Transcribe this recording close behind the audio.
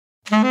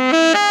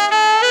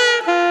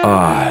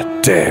Ah,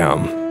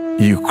 damn.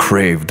 You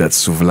craved that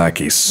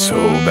souvlaki so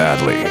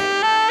badly.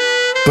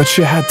 But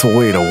you had to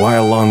wait a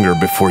while longer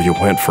before you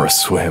went for a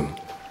swim.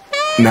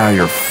 Now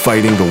you're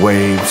fighting the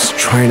waves,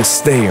 trying to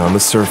stay on the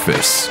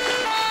surface.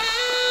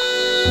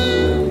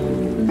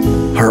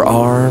 Her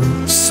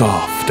arm,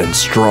 soft and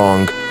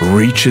strong,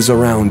 reaches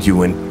around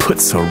you and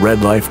puts a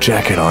red life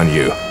jacket on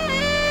you.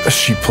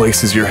 She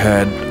places your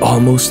head,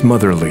 almost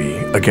motherly,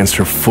 against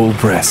her full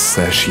breasts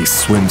as she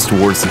swims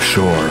towards the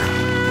shore.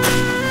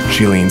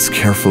 She leans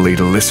carefully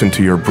to listen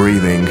to your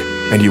breathing,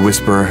 and you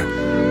whisper,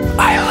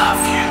 "I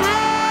love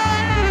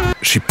you."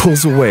 She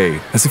pulls away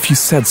as if you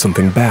said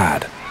something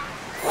bad.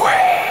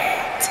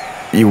 "Wait,"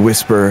 you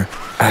whisper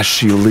as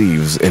she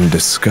leaves in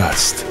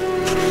disgust.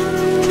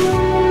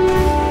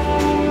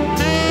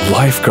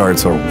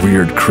 Lifeguards are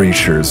weird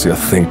creatures, you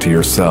think to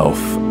yourself,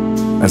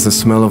 as the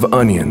smell of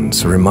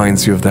onions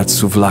reminds you of that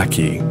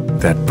souvlaki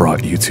that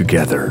brought you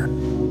together.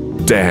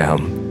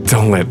 Damn,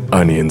 don't let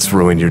onions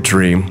ruin your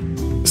dream.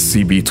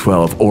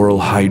 CB12 oral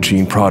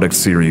hygiene product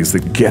series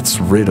that gets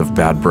rid of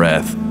bad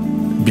breath,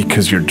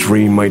 because your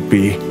dream might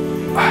be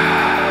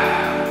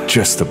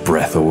just a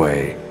breath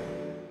away.